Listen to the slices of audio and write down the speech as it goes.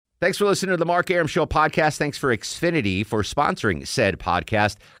Thanks for listening to the Mark Arum Show podcast. Thanks for Xfinity for sponsoring said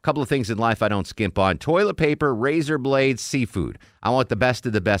podcast. A couple of things in life I don't skimp on. Toilet paper, razor blades, seafood. I want the best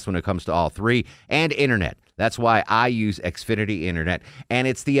of the best when it comes to all three. And internet. That's why I use Xfinity Internet. And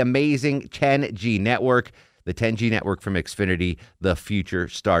it's the amazing 10G network. The 10G network from Xfinity. The future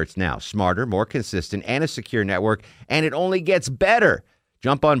starts now. Smarter, more consistent, and a secure network. And it only gets better.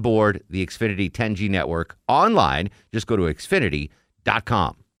 Jump on board the Xfinity 10G network online. Just go to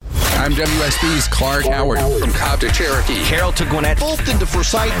Xfinity.com. I'm WSB's Clark Howard from Cobb to Cherokee, Carroll to Gwinnett, Fulton to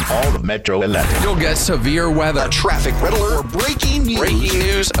Forsyth, and all the Metro 11. You'll get severe weather, A traffic red alert, or breaking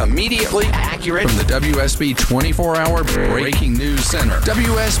news immediately accurate from the WSB 24-hour Breaking News Center.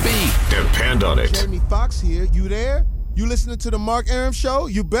 WSB. Depend on it. Jamie Foxx here. You there? You listening to the Mark Arum Show?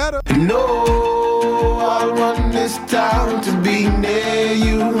 You better. No, I want this town to be near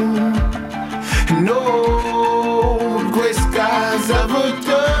you. No gray skies ever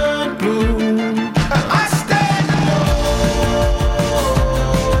turn blue. I stand alone.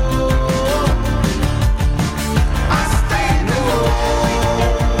 I stand alone.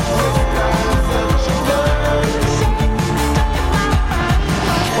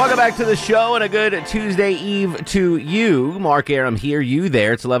 Welcome back to the show and a good Tuesday Eve to you. Mark Arum here, you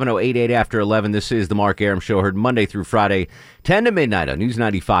there. It's 11:08 after 11. This is the Mark Arum Show, heard Monday through Friday, 10 to midnight on News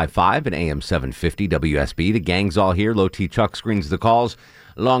 95.5 and AM 750 WSB. The gang's all here. Low T Chuck screens the calls.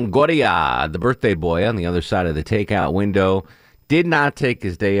 Longoria, the birthday boy on the other side of the takeout window, did not take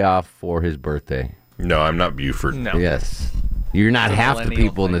his day off for his birthday. No, I'm not Buford. No. Yes. You're not half the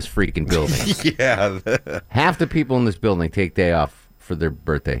people in this freaking building. Yeah. Half the people in this building take day off for their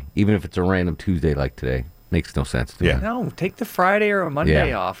birthday, even if it's a random Tuesday like today. Makes no sense to me. No, take the Friday or a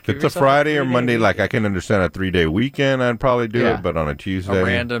Monday off. If it's a Friday or Monday, like I can understand a 3-day weekend, I'd probably do Yeah. it, but on a Tuesday. A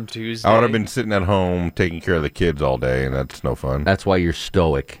random Tuesday. I would have been sitting at home taking care of the kids all day, and that's no fun. That's why you're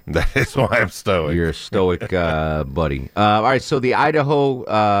stoic. That is why I'm stoic. You're a stoic buddy. All right, so the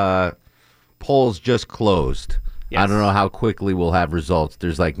Idaho polls just closed. Yes. I don't know how quickly we'll have results.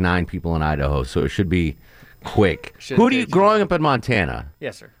 There's like 9 people in Idaho, so it should be quick. Growing up in Montana,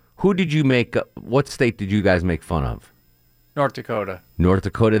 Yes, sir. who did you make, what state did you guys make fun of? North Dakota. North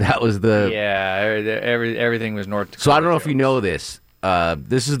Dakota, that was the... Yeah, everything was North Dakota. So I don't know if you know this.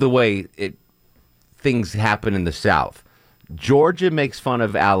 This is the way things happen in the South. Georgia makes fun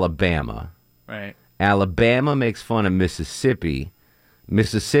of Alabama. Right. Alabama makes fun of Mississippi.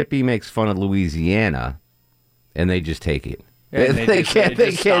 Mississippi makes fun of Louisiana, and they just take it. Yeah, they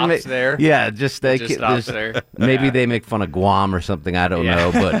just stops there. Yeah, just they It just stops there. Maybe they make fun of Guam or something. I don't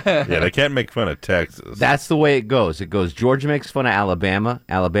know, but Yeah, they can't make fun of Texas. that's the way it goes. It goes Georgia makes fun of Alabama,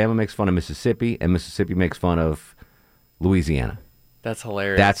 Alabama makes fun of Mississippi, and Mississippi makes fun of Louisiana. That's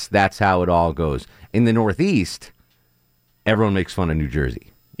hilarious. That's how it all goes. In the Northeast, everyone makes fun of New Jersey.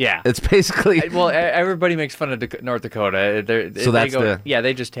 Yeah. It's basically Well, everybody makes fun of North Dakota. So that's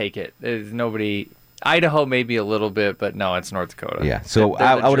they just take it. There's nobody. Idaho maybe a little bit, but no, it's North Dakota. Yeah, so They're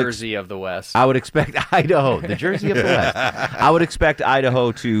I would Jersey of the West. I would expect Idaho, the Jersey of the West. I would expect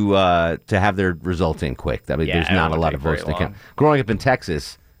Idaho to have their results in quick. I mean, Yeah, there's it not a won't lot take of votes to very count. long. Growing up in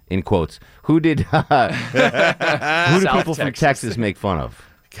Texas, in quotes, who do people from Texas. Texas make fun of?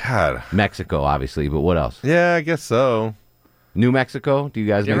 God. Mexico, obviously, but what else? Yeah, I guess so. New Mexico? Do you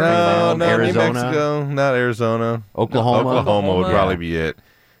guys make No, fun of Arizona? New Mexico, not Arizona. Oklahoma? Oklahoma would probably be it.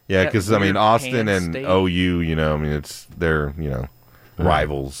 Yeah, That because, I mean, weird Austin Pan and State. OU, you know, I mean, they're,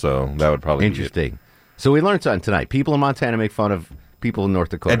 rivals, so that would probably be it. Interesting. So we learned something tonight. People in Montana make fun of people in North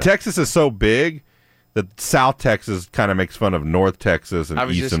Dakota. And Texas is so big that South Texas kind of makes fun of North Texas and I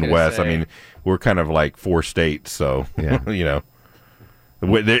was East just and gonna West. I say. mean, we're kind of like 4 states, so, Yeah.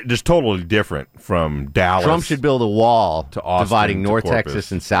 They're just totally different from Dallas. Trump should build a wall to Austin dividing to North Corpus.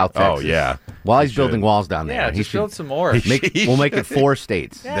 Texas and South Oh, Texas. yeah. While He he's building should. walls down there. Yeah, he just should build some more. we'll make it 4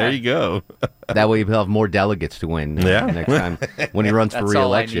 states. Yeah. There you go. That way he'll have more delegates to win next time when he runs for That's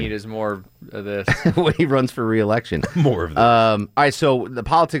all I re-election. need is more of this. When he runs for re-election. More of that. All right, so the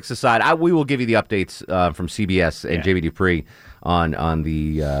politics aside, we will give you the updates from CBS and Yeah. JB Dupree on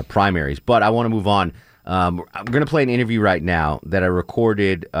the primaries. But I want to move on. I'm going to play an interview right now that I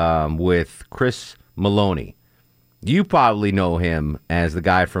recorded with Chris Maloney. You probably know him as the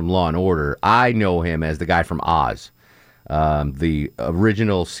guy from Law and Order. I know him as the guy from Oz, the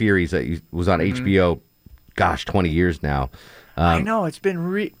original series that was on HBO. Gosh, 20 years now. I know it's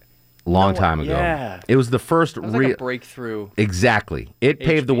been Long time ago. Yeah. It was the first That was like a breakthrough. Exactly. It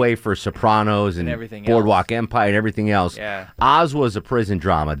paved the way for Sopranos and everything Boardwalk Empire and everything else. Yeah. Oz was a prison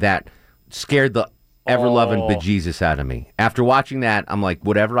drama that scared the ever-loving Oh. bejesus out of me. After watching that, I'm like,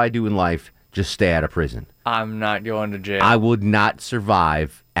 whatever I do in life, just stay out of prison. I'm not going to jail. I would not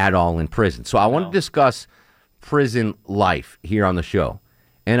survive at all in prison. So I want to discuss prison life here on the show.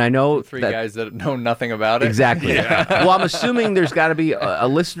 And I know Three guys that know nothing about it. Exactly. Well, I'm assuming there's got to be a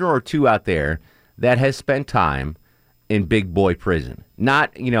listener or two out there that has spent time in big boy prison.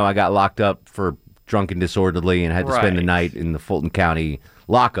 Not, I got locked up for drunk and disorderly and had to spend the night in the Fulton County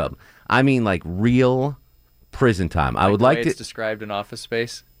lockup. I mean, like real prison time. I would like to. It's described in Office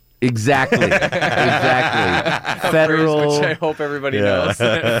Space. Exactly. Federal, which I hope everybody knows.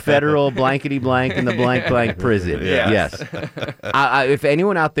 Federal blankety blank in the blank blank prison. Yes. If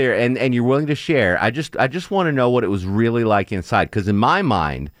anyone out there and you're willing to share, I just want to know what it was really like inside. Because in my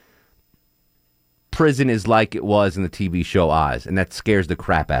mind, prison is like it was in the TV show Oz, and that scares the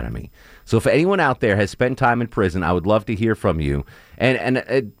crap out of me. So if anyone out there has spent time in prison, I would love to hear from you.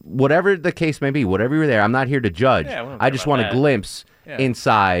 And whatever the case may be, whatever you're there, I'm not here to judge. I just want a glimpse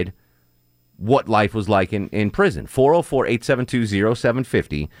inside what life was like in prison.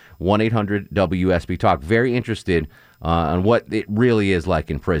 404-872-0750, 1-800-WSB Talk. Very interested on what it really is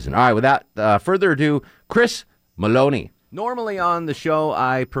like in prison. All right, without further ado, Chris Maloney. Normally on the show,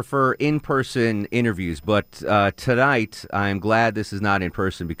 I prefer in-person interviews, but tonight I'm glad this is not in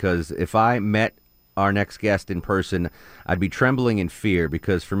person, because if I met our next guest in person, I'd be trembling in fear,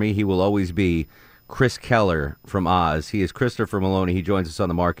 because for me, he will always be Chris Keller from Oz. He is Christopher Maloney. He joins us on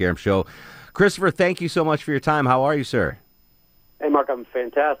the Mark Arum Show. Christopher, thank you so much for your time. How are you, sir? Hey, Mark, I'm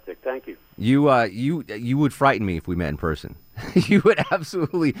fantastic. Thank you. You would frighten me if we met in person. You would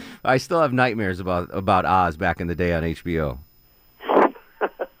absolutely. I still have nightmares about Oz back in the day on HBO.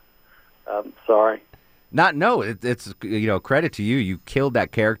 Sorry. It's credit to you. You killed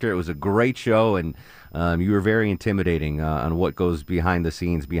that character. It was a great show, and you were very intimidating on what goes behind the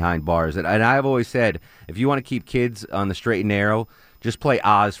scenes, behind bars. And I've always said, if you want to keep kids on the straight and narrow, just play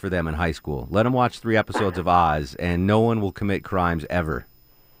Oz for them in high school. Let them watch 3 episodes of Oz, and no one will commit crimes ever.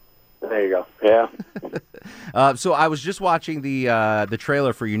 There you go. Yeah. So I was just watching the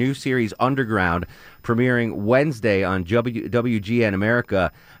trailer for your new series, Underground, premiering Wednesday on WGN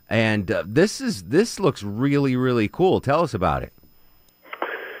America, and this looks really, really cool. Tell us about it.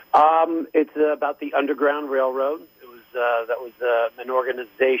 It's about the Underground Railroad. That was an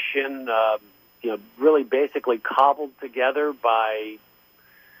organization, really basically cobbled together by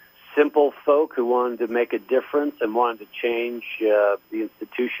simple folk who wanted to make a difference and wanted to change the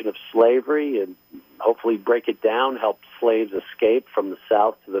institution of slavery and hopefully break it down, help slaves escape from the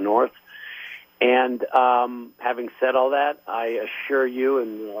South to the North. And having said all that, I assure you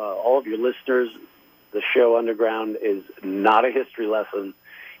and all of your listeners, the show Underground is not a history lesson.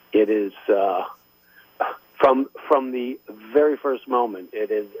 It is, from the very first moment,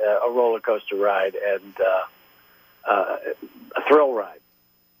 it is a roller coaster ride and a thrill ride.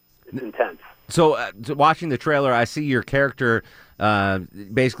 It's intense. So watching the trailer, I see your character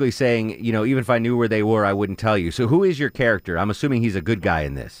basically saying, even if I knew where they were, I wouldn't tell you. So who is your character? I'm assuming he's a good guy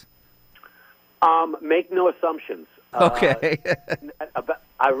in this. Make no assumptions. Okay.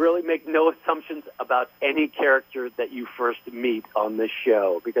 I really make no assumptions about any character that you first meet on this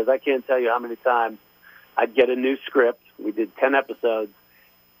show, because I can't tell you how many times I'd get a new script. We did 10 episodes,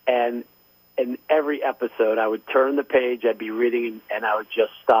 and in every episode, I would turn the page, I'd be reading, and I would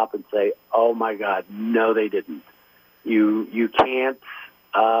just stop and say, oh, my God, no, they didn't. You can't,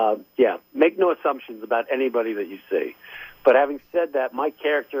 make no assumptions about anybody that you see. But having said that, my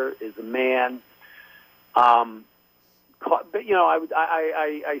character is a man, I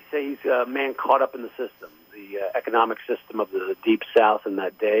say he's a man caught up in the system, the economic system of the Deep South in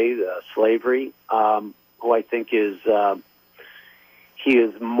that day, slavery, who I think is... he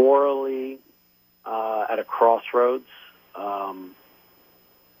is morally at a crossroads.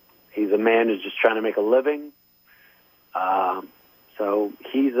 He's a man who's just trying to make a living. So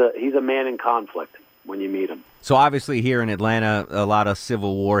he's a man in conflict when you meet him. So obviously here in Atlanta, a lot of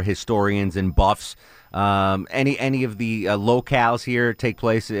Civil War historians and buffs. Any of the locales here take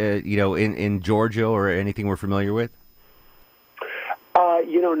place, in Georgia or anything we're familiar with?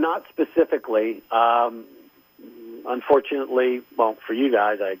 Not specifically. Unfortunately, well, for you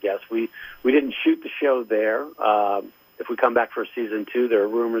guys, I guess, we didn't shoot the show there. If we come back for season 2, there are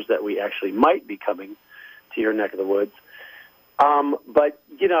rumors that we actually might be coming to your neck of the woods. But,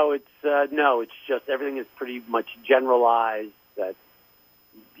 it's just everything is pretty much generalized that,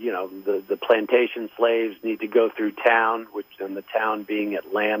 the plantation slaves need to go through town, and the town being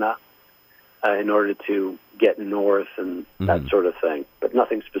Atlanta, in order to get north and that sort of thing, but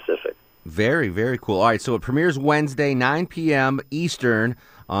nothing specific. Very, very cool. All right, so it premieres Wednesday, 9 p.m. Eastern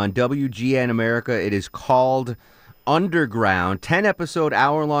on WGN America. It is called Underground, 10-episode,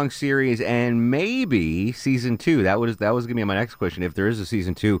 hour-long series, and maybe season 2. That was going to be my next question. If there is a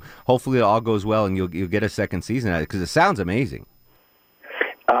season 2, hopefully it all goes well and you'll get a second season at it, because it sounds amazing.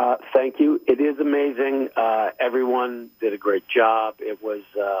 Thank you. It is amazing. Everyone did a great job. It was.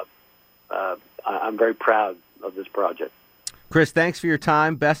 I'm very proud of this project. Chris, thanks for your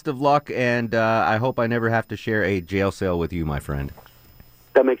time. Best of luck, and I hope I never have to share a jail cell with you, my friend.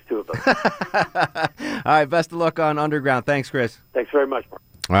 That makes 2 of us. All right, best of luck on Underground. Thanks, Chris. Thanks very much, Mark.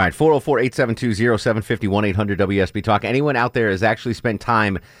 All right, 404-872-0750, 1-800-WSB-TALK. Anyone out there has actually spent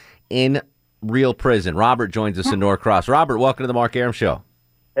time in real prison? Robert joins us in Norcross. Robert, welcome to the Mark Arum Show.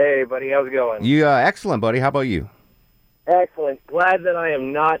 Hey, buddy. How's it going? You excellent, buddy. How about you? Excellent. Glad that I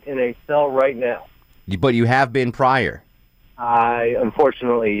am not in a cell right now. But you have been prior.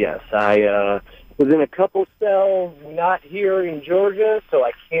 Unfortunately, yes. I was in a couple cells, not here in Georgia, so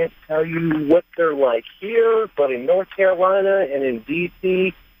I can't tell you what they're like here, but in North Carolina and in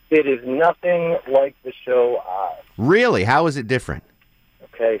D.C., it is nothing like the show Oz. Really? How is it different?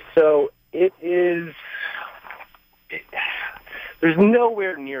 Okay, so it is... There's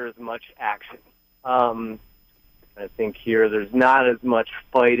nowhere near as much action. I think here there's not as much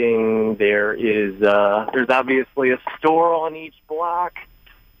fighting. There's obviously a store on each block,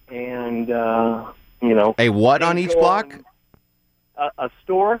 and a what on each block? A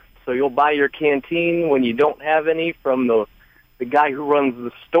store. So you'll buy your canteen when you don't have any from the guy who runs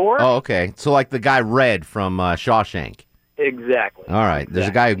the store. Oh, okay. So like the guy Red from Shawshank. Exactly. All right. There's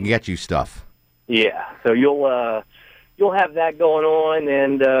a guy who can get you stuff. Yeah. So you'll have that going on,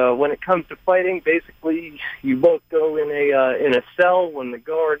 and when it comes to fighting, basically you both go in a cell when the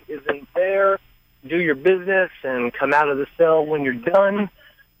guard isn't there, do your business, and come out of the cell when you're done.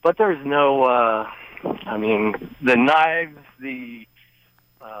 But there's no, the knives, the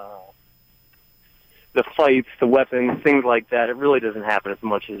fights, the weapons, things like that. It really doesn't happen as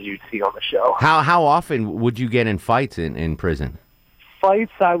much as you'd see on the show. How often would you get in fights in prison?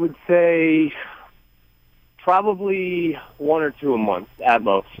 Fights, I would say, probably 1 or 2 a month at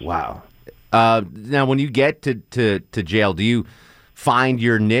most. Wow. Now, when you get to jail, do you find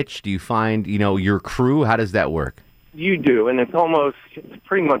your niche? Do you find your crew? How does that work? You do, and it's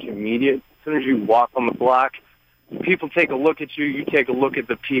pretty much immediate. As soon as you walk on the block, people take a look at you. You take a look at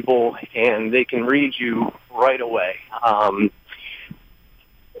the people, and they can read you right away.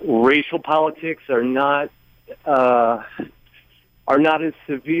 Racial politics are not as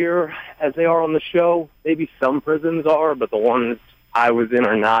severe as they are on the show. Maybe some prisons are, but the ones I was in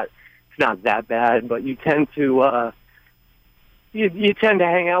are not. It's not that bad, but you tend to you tend to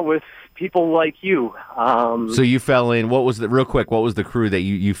hang out with people like you. So you fell in. What was the crew that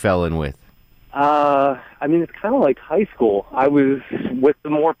you fell in with? It's kind of like high school. I was with the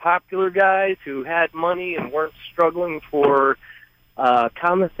more popular guys who had money and weren't struggling for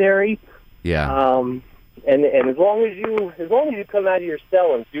commissary. Yeah. And as long as you come out of your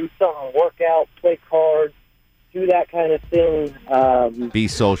cell and do something, work out, play cards, do that kind of thing. Be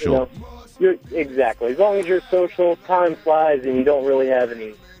social. Exactly. As long as you're social, time flies, and you don't really have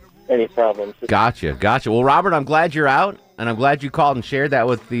any problems. Gotcha. Well, Robert, I'm glad you're out, and I'm glad you called and shared that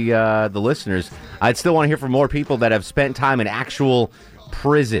with the listeners. I'd still want to hear from more people that have spent time in actual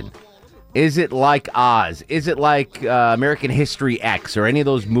prison. Is it like Oz? Is it like American History X or any of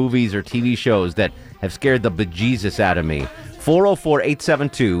those movies or TV shows that have scared the bejesus out of me?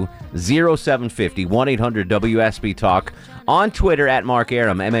 404-872-0750, 1-800-WSB-TALK. On Twitter, at Mark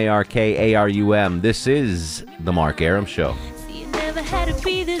Arum, MarkArum. This is The Mark Arum Show. You never had to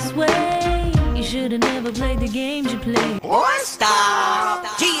be this way. You should have never played the games you played. Stop.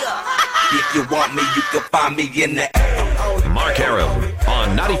 If you want me, you can find me in the Mark Arum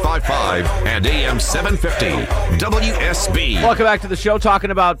on 95.5 and AM 750 WSB. Welcome back to the show, talking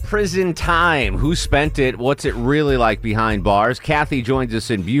about prison time. Who spent it? What's it really like behind bars? Kathy joins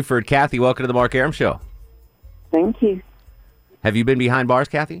us in Buford. Kathy, welcome to the Mark Arum Show. Thank you. Have you been behind bars,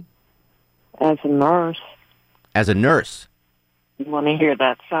 Kathy? As a nurse. As a nurse? You want to hear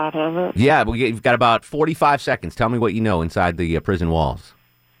that side of it? Yeah, you've got about 45 seconds. Tell me what you know inside the prison walls.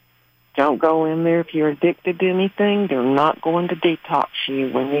 Don't go in there if you're addicted to anything. They're not going to detox you.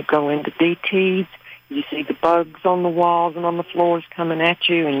 When you go into DTs, you see the bugs on the walls and on the floors coming at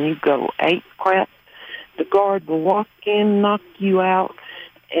you, and you go ape crap. The guard will walk in, knock you out,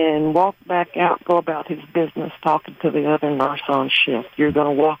 and walk back out, go about his business talking to the other nurse on shift. You're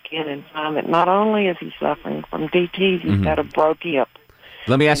going to walk in and find that not only is he suffering from DTs, he's got a broke hip.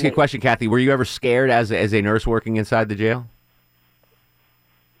 Let me ask you a question, Kathy. Were you ever scared as a nurse working inside the jail?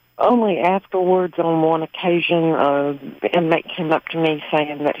 Only afterwards, on one occasion, an inmate came up to me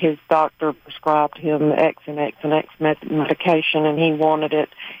saying that his doctor prescribed him X and X and X medication, and he wanted it.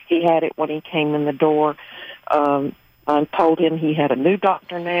 He had it when he came in the door. I told him he had a new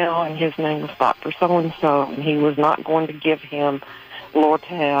doctor now, and his name was Dr. So-and-so, and he was not going to give him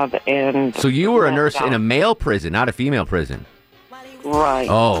Lortab. And so you were a nurse in a male prison, not a female prison. Right.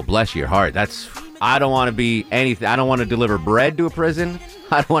 Oh, bless your heart. I don't want to be anything. I don't want to deliver bread to a prison.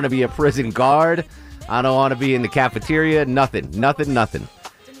 I don't want to be a prison guard. I don't want to be in the cafeteria. Nothing.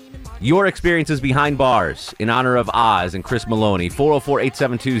 Your experiences behind bars in honor of Oz and Chris Maloney.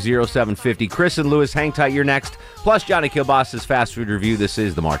 404-872-0750. Chris and Lewis, hang tight. You're next. Plus Johnny Kilboss's fast food review. This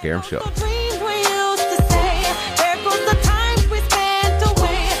is The Mark Arum Show.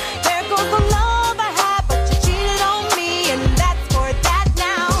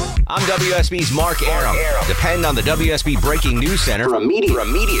 I'm WSB's Mark Arum. Depend on the WSB Breaking News Center for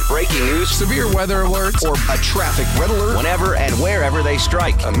immediate breaking news, severe weather alerts, or a traffic red alert whenever and wherever they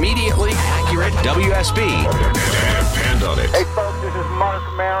strike. Immediately accurate WSB. Depend on it. Hey, folks, this is Mark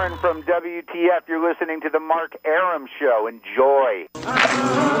Maron from WTF. You're listening to The Mark Arum Show. Enjoy.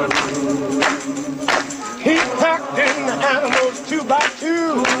 He packed in the animals 2 by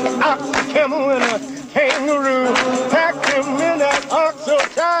 2, ox, a camel, and a kangaroo. Packed him in that ox so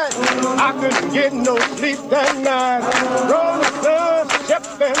tight, I couldn't get no sleep that night. Rolling Stone, Shep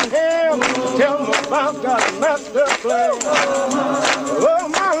and Ham, tell them about God's master plan. Oh,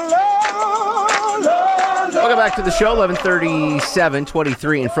 my Lord, Lord. Welcome back to the show. 11:37,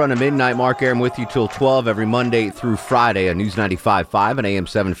 23 in front of midnight. Mark Arum with you till 12 every Monday through Friday on News 95.5 and AM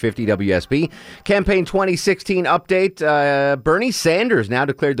 750 WSB. Campaign 2016 update. Bernie Sanders now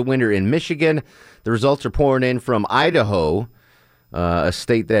declared the winner in Michigan. The results are pouring in from Idaho, a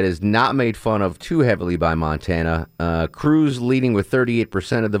state that is not made fun of too heavily by Montana. Cruz leading with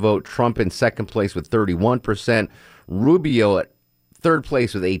 38% of the vote. Trump in second place with 31%. Rubio at third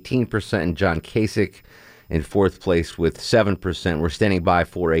place with 18%. And John Kasich in fourth place with 7%. We're standing by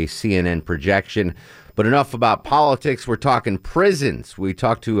for a CNN projection. But enough about politics. We're talking prisons. We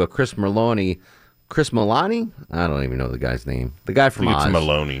talked to Chris Maloney. Chris Maloney? I don't even know the guy's name. The guy from Oz. It's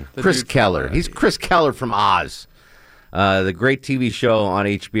Maloney. Chris Keller. He's Chris Keller from Oz. The great TV show on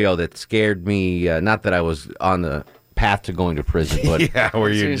HBO that scared me. Not that I was on the path to going to prison, but yeah, where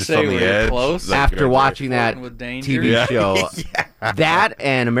you're just on the edge. Close. After watching that TV show, that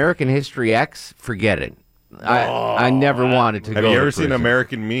and American History X, forget it. I never wanted to go to prison. Have you ever seen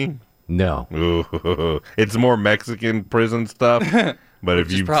American Me? No. Ooh, it's more Mexican prison stuff. But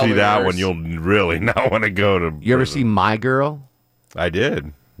if you see that one, you'll really not want to go to prison. You ever see My Girl? I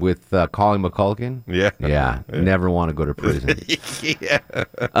did. With Colin McCulkin? Yeah. Yeah. Never want to go to prison. Yeah.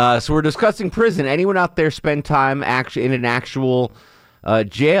 So we're discussing prison. Anyone out there spend time in an actual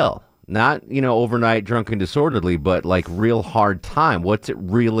jail? Not, overnight drunk and disorderly, but like real hard time. What's it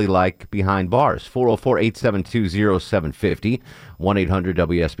really like behind bars? 404-872-0750,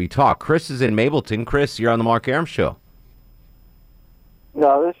 1-800-WSB-TALK. Chris is in Mableton. Chris, you're on the Mark Arum Show.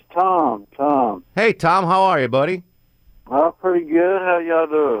 No, this is Tom. Hey, Tom, how are you, buddy? Oh, pretty good. How y'all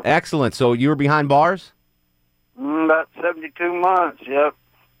doing? Excellent. So you were behind bars? About 72 months, yep.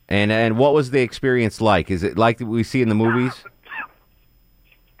 And what was the experience like? Is it like we see in the movies?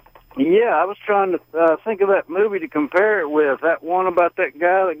 Yeah, I was trying to think of that movie to compare it with. That one about that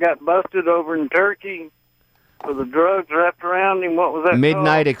guy that got busted over in Turkey with the drugs wrapped around him. What was that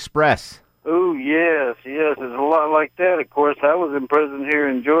Midnight called? Express. Oh, yes. It's a lot like that. Of course, I was in prison here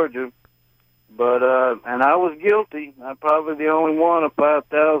in Georgia, but and I was guilty. I'm probably the only one of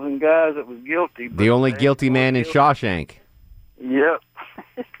 5,000 guys that was guilty. The only guilty man in Shawshank. Yep.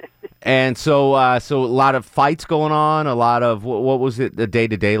 And so a lot of fights going on, a lot of, what was it the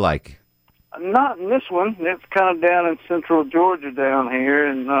day-to-day like? Not in this one. It's kind of down in central Georgia down here,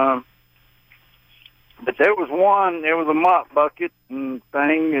 and but there was a mop bucket and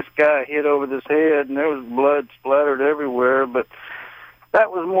thing. This guy hit over his head, and there was blood splattered everywhere. But that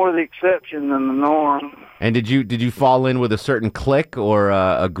was more the exception than the norm. And did you fall in with a certain clique or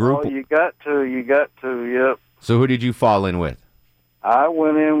a group? Oh, you got to, yep. So who did you fall in with? I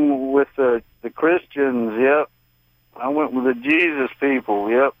went in with the Christians, yep. I went with the Jesus people,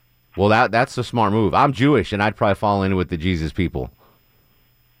 yep. Well, that's a smart move. I'm Jewish, and I'd probably fall in with the Jesus people.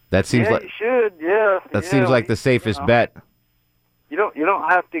 That seems like you should, yeah. That seems like the safest bet. You don't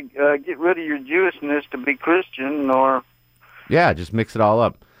have to get rid of your Jewishness to be Christian, or yeah, just mix it all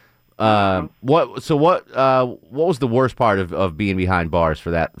up. What was the worst part of being behind bars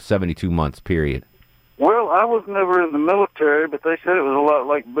for that 72 months period? Well, I was never in the military, but they said it was a lot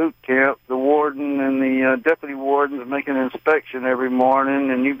like boot camp. The warden and the deputy wardens make an inspection every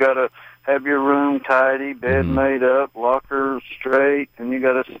morning, and you got to have your room tidy, bed made up, lockers straight, and you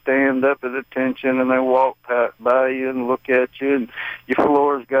got to stand up at attention, and they walk by you and look at you, and your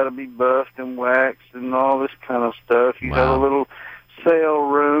floor's got to be buffed and waxed and all this kind of stuff. You have a little cell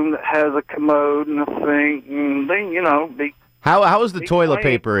room that has a commode and a sink, and then, you know, be How was the toilet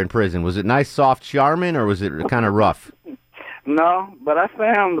paper in prison? Was it nice, soft Charmin, or was it kind of rough? No, but I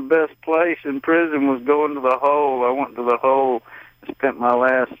found the best place in prison was going to the hole. I went to the hole. Spent my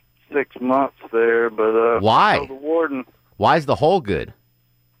last 6 months there, but why? The warden. Why is the hole good?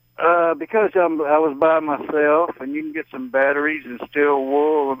 Because I was by myself, and you can get some batteries and steel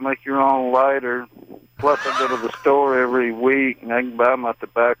wool and make your own lighter. Plus, I go to the store every week, and I can buy my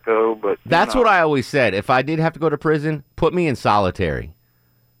tobacco. But that's what I always said. If I did have to go to prison, put me in solitary.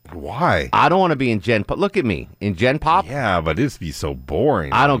 Why? I don't want to be in Gen Pop. Look at me. In Gen Pop? Yeah, but it'd be so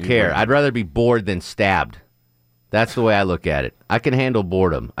boring. I don't care. I'd rather be bored than stabbed. That's the way I look at it. I can handle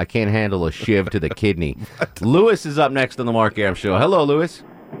boredom. I can't handle a shiv to the kidney. Lewis is up next on the Mark Arum Show. Hello, Lewis.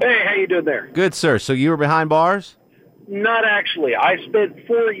 Hey, how you doing there? Good, sir. So you were behind bars? Not actually. I spent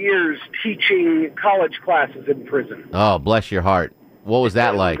 4 years teaching college classes in prison. Oh, bless your heart. What was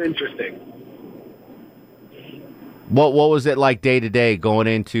that like? It was interesting. What was it like day to day going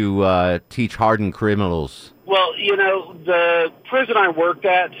into teach hardened criminals? Well, you know, the prison I worked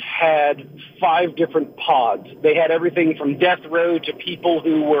at had 5 different pods. They had everything from death row to people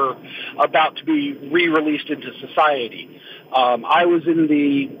who were about to be re-released into society. I was in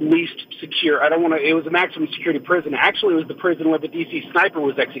the least secure. It was a maximum security prison. Actually, it was the prison where the DC sniper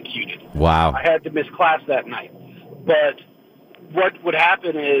was executed. Wow. I had to miss class that night. But what would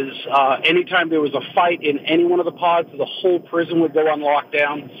happen is anytime there was a fight in any one of the pods, the whole prison would go on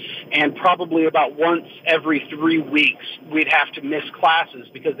lockdown, and probably about once every 3 weeks we'd have to miss classes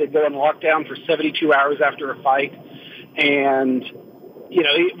because they'd go on lockdown for 72 hours after a fight. And, you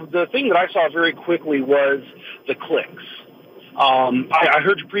know, the thing that I saw very quickly was the cliques. I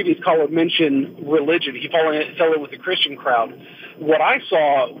heard your previous caller mention religion. He fell in with the Christian crowd. What I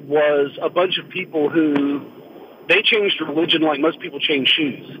saw was a bunch of people who they changed religion like most people change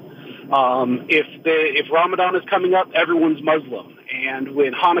shoes. If Ramadan is coming up, everyone's Muslim. And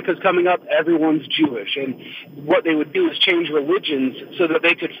when Hanukkah's coming up, everyone's Jewish. And what they would do is change religions so that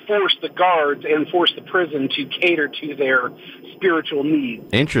they could force the guards and force the prison to cater to their spiritual needs.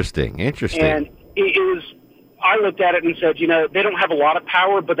 Interesting. And it was, I looked at it and said, you know, they don't have a lot of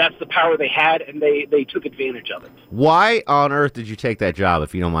power, but that's the power they had, and they took advantage of it. Why on earth did you take that job,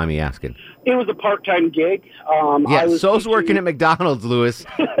 if you don't mind me asking? It was a part-time gig. So's working at McDonald's, Lewis.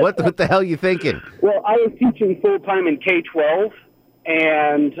 What the hell are you thinking? Well, I was teaching full-time in K-12,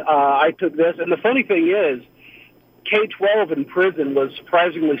 and I took this. And the funny thing is, K-12 in prison was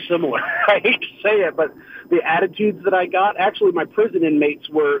surprisingly similar. I hate to say it, but the attitudes that I got, actually my prison inmates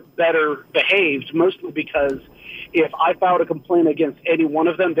were better behaved, mostly because if I filed a complaint against any one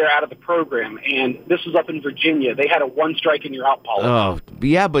of them, they're out of the program. And this was up in Virginia. They had a one strike and you're out policy. Oh,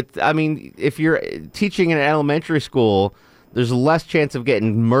 yeah, but I mean, if you're teaching in an elementary school, there's less chance of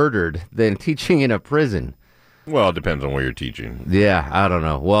getting murdered than teaching in a prison. Well, it depends on where you're teaching. Yeah, I don't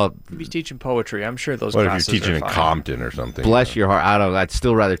know. Well, You'd be teaching poetry. I'm sure those what classes if you're teaching are in fine. Compton or something? Bless your heart. I'd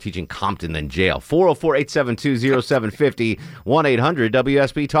still rather teach in Compton than jail. 404-872-0750,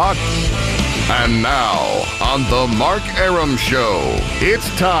 1-800-WSB Talk. And now, on the Mark Arum Show, it's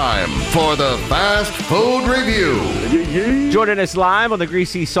time for the Fast Food Review. Joining us live on the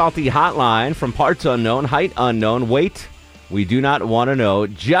Greasy Salty Hotline from parts unknown, height unknown, weight we do not want to know,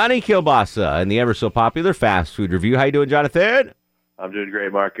 Johnny Kilbasa and the ever so popular Fast Food Review. How you doing, Jonathan? I'm doing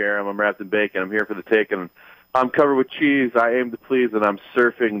great, Mark Arum. I'm wrapped in bacon. I'm here for the take, and I'm covered with cheese. I aim to please, and I'm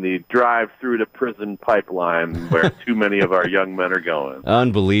surfing the drive-through to prison pipeline where too many of our young men are going.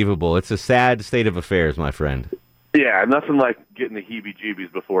 Unbelievable. It's a sad state of affairs, my friend. Yeah, nothing like getting the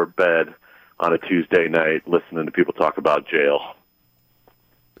heebie-jeebies before bed on a Tuesday night listening to people talk about jail.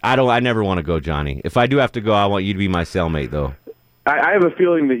 I never want to go, Johnny. If I do have to go, I want you to be my cellmate, though. I have a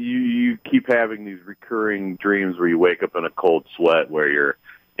feeling that you keep having these recurring dreams where you wake up in a cold sweat, where you're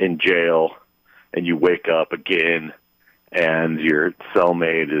in jail, and you wake up again, and your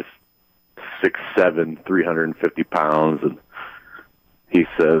cellmate is 6'7", 350 pounds, and he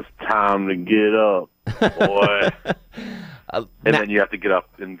says, "Time to get up, boy." And then you have to get up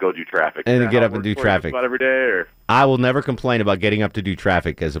and go do traffic. And then get up and do traffic. About every day, or? I will never complain about getting up to do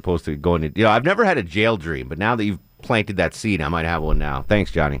traffic as opposed to going to... I've never had a jail dream, but now that you've planted that seed, I might have one now.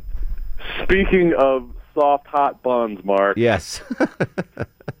 Thanks, Johnny. Speaking of soft, hot buns, Mark. Yes.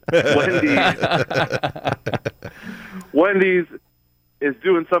 Wendy's is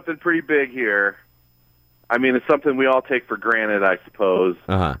doing something pretty big here. I mean, it's something we all take for granted, I suppose,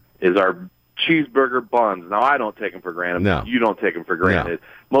 is our cheeseburger buns. Now, I don't take them for granted. No. But you don't take them for granted.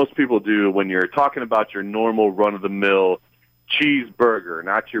 No. Most people do when you're talking about your normal run-of-the-mill cheeseburger,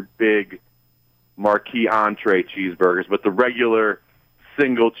 not your big marquee entree cheeseburgers, but the regular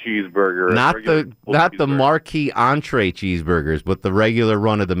single cheeseburger. Not the marquee entree cheeseburgers, but the regular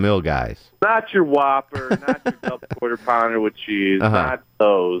run-of-the-mill guys. Not your Whopper, not your double quarter pounder with cheese, not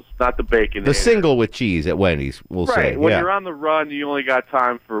those, not the bacon. The single with cheese at Wendy's, we'll say. Right. When you're on the run, you only got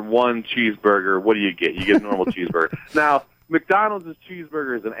time for one cheeseburger. What do you get? You get a normal cheeseburger. Now, McDonald's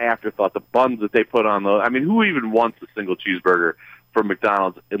cheeseburger is an afterthought. The buns that they put on those. I mean, who even wants a single cheeseburger from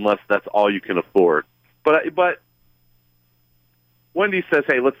McDonald's unless that's all you can afford? But Wendy's says,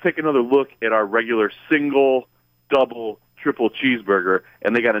 hey, let's take another look at our regular single, double, triple cheeseburger,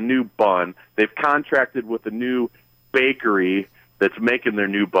 and they got a new bun. They've contracted with a new bakery that's making their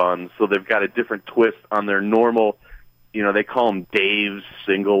new buns, so they've got a different twist on their normal, they call them Dave's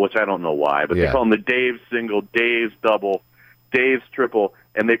single, which I don't know why, but they call them the Dave's single, Dave's double, Dave's triple,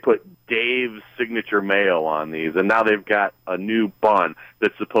 and they put Dave's signature mayo on these, and now they've got a new bun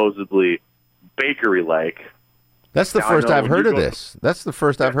that's supposedly bakery-like. That's the first I've heard of this. That's the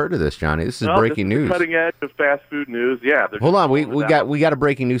first I've heard of this, Johnny. This is breaking news. Cutting edge of fast food news. Yeah. Hold on, we got a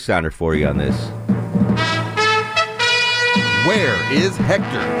breaking news sounder for you on this. Where is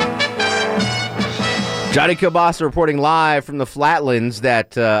Hector? Johnny Kilbasa reporting live from the Flatlands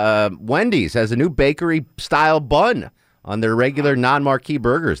that Wendy's has a new bakery-style bun on their regular non-marquee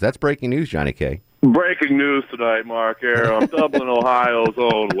burgers. That's breaking news, Johnny K. Breaking news tonight, Mark Arum. Dublin, Ohio's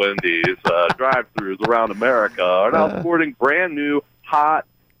own Wendy's drive-thrus around America are now sporting brand new, hot,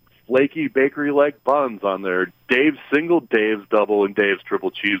 flaky bakery-like buns on their Dave's Single, Dave's Double, and Dave's Triple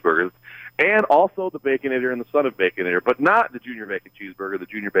cheeseburgers, and also the Baconator and the Son of Baconator, but not the Junior Bacon Cheeseburger, the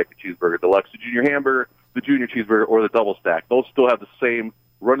Junior Bacon Cheeseburger Deluxe, the Junior Hamburger, the Junior Cheeseburger, or the Double Stack. Those still have the same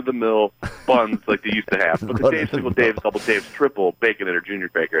run-of-the-mill buns like they used to have. But the Dave's Single, Dave's Double, Dave's Triple, Baconator, Junior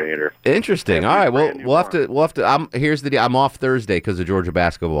Baconator. Interesting. All right. Well, we'll have to. Here's the deal. I'm off Thursday because of Georgia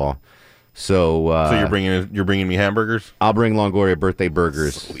basketball. So you're bringing me hamburgers? I'll bring Longoria birthday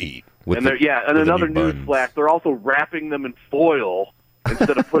burgers. Sweet. And another news flash. They're also wrapping them in foil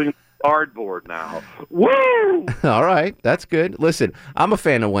instead of putting cardboard now. Woo! All right. That's good. Listen, I'm a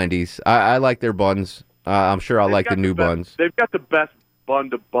fan of Wendy's. I like their buns. I'm sure I'll like the new buns. They've got the best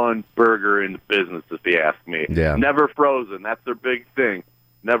bun-to-bun burger in the business, if you ask me. Yeah. Never frozen. That's their big thing.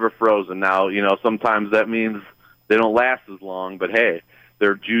 Never frozen. Now, sometimes that means they don't last as long, but hey,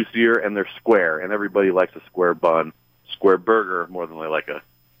 they're juicier and they're square, and everybody likes a square bun, square burger more than they like a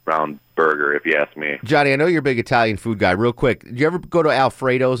round burger, if you ask me. Johnny, I know you're a big Italian food guy. Real quick, did you ever go to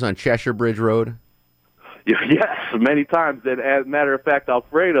Alfredo's on Cheshire Bridge Road? Yes, many times. And as a matter of fact,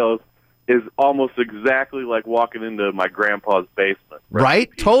 Alfredo's is almost exactly like walking into my grandpa's basement. Right?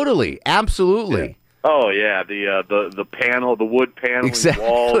 Totally. Absolutely. Yeah. Oh, yeah. The panel, the wood paneling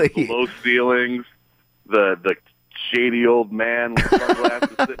walls, the low ceilings, the shady old man with sunglasses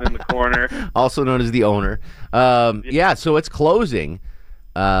sitting in the corner. Also known as the owner. So it's closing.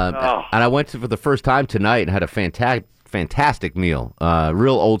 And I went for the first time tonight and had a fantastic meal.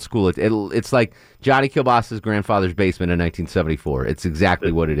 Real old school. It's like Johnny Kilbasa's grandfather's basement in 1974. It's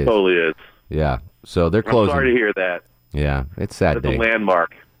exactly what it is. Totally is. Yeah. So they're closing. I'm sorry to hear that. Yeah, it's a sad day. It's a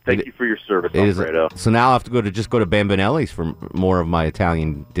landmark. Thank you for your service, Alfredo. So now I'll have to go to Bambinelli's for more of my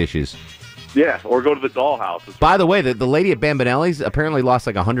Italian dishes. Yeah, or go to the Dollhouse. By the way, the lady at Bambinelli's apparently lost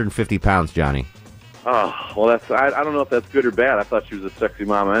like 150 pounds, Johnny. Oh, well, I don't know if that's good or bad. I thought she was a sexy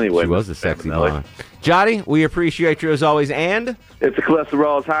mama anyway. She was a sexy mama. Johnny, we appreciate you as always, and... If the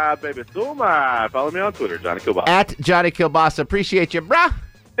cholesterol is high, baby, so am I. Follow me on Twitter, Johnny Kilbasa. At Johnny Kilbasa. Appreciate you, brah.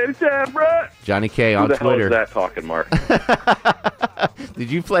 Anytime, brah. Johnny K on Twitter. Who the hell is that talking, Mark?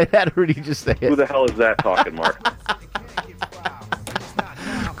 Did you play that, or did you just say it? Who the hell is that talking, Mark?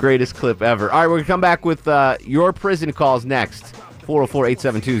 Greatest clip ever. All right, we're going to come back with your prison calls next.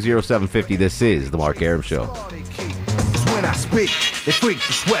 404-872-0750. This is The Mark Arum Show. When I speak, they freak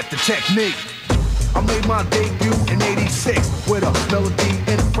to sweat the technique. I made my debut in 86 with a melody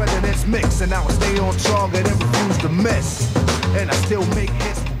in the president's mix. And now I stay on target and refuse to miss. And I still make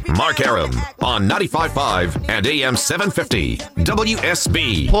hits. Mark Arum on 95.5 and AM 750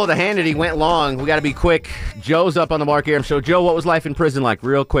 WSB. Pull the Hannity went long. We got to be quick. Joe's up on The Mark Arum Show. Joe, what was life in prison like?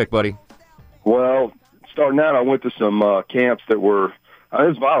 Real quick, buddy. Well, starting out, I went to some camps that were, it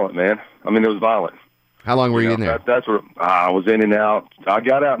was violent, man. I mean, it was violent. How long were you in there? That's what I was in and out. I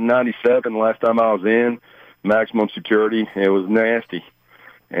got out in 97 last time I was in, maximum security. It was nasty.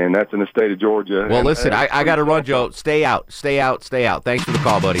 and that's in the state of Georgia. Well, And- listen, I got to run, Joe. Stay out. Thanks for the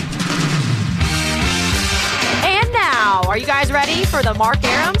call, buddy. And now, are you guys ready for the Mark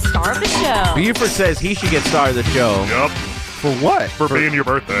Arum Star of the Show? Buford says he should get star of the show. Yep. For what? For being your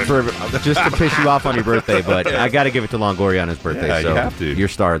birthday. Just to piss you off on your birthday, but I got to give it to Longoria on his birthday. Yeah, so you have to. You're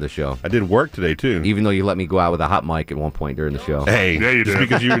star of the show. I did work today too. Even though you let me go out with a hot mic at one point during the show. Hey, yeah, you just did.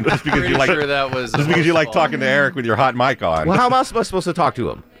 because you like Sure that was just because you like talking to Eric with your hot mic on. Well, how am I supposed to talk to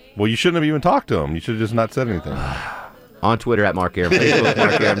him? Well, you shouldn't have even talked to him. You should have just not said anything. On Twitter at Mark Arum, Facebook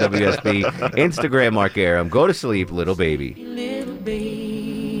Mark Arum WSB, Instagram Mark Arum. Go to sleep, little baby.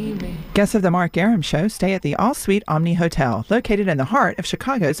 Guests of the Mark Arum Show stay at the All Suite Omni Hotel, located in the heart of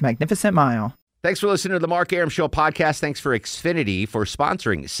Chicago's Magnificent Mile. Thanks for listening to the Mark Arum Show podcast. Thanks for Xfinity for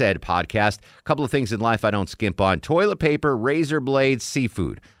sponsoring said podcast. A couple of things in life I don't skimp on. Toilet paper, razor blades,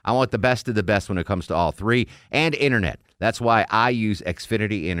 seafood. I want the best of the best when it comes to all three. And internet. That's why I use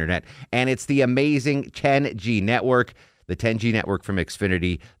Xfinity Internet. And it's the amazing 10G network. The 10G network from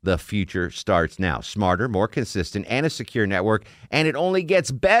Xfinity, the future starts now. Smarter, more consistent, and a secure network. And it only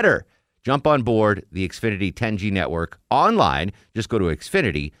gets better. Jump on board the Xfinity 10G network online. Just go to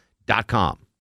Xfinity.com.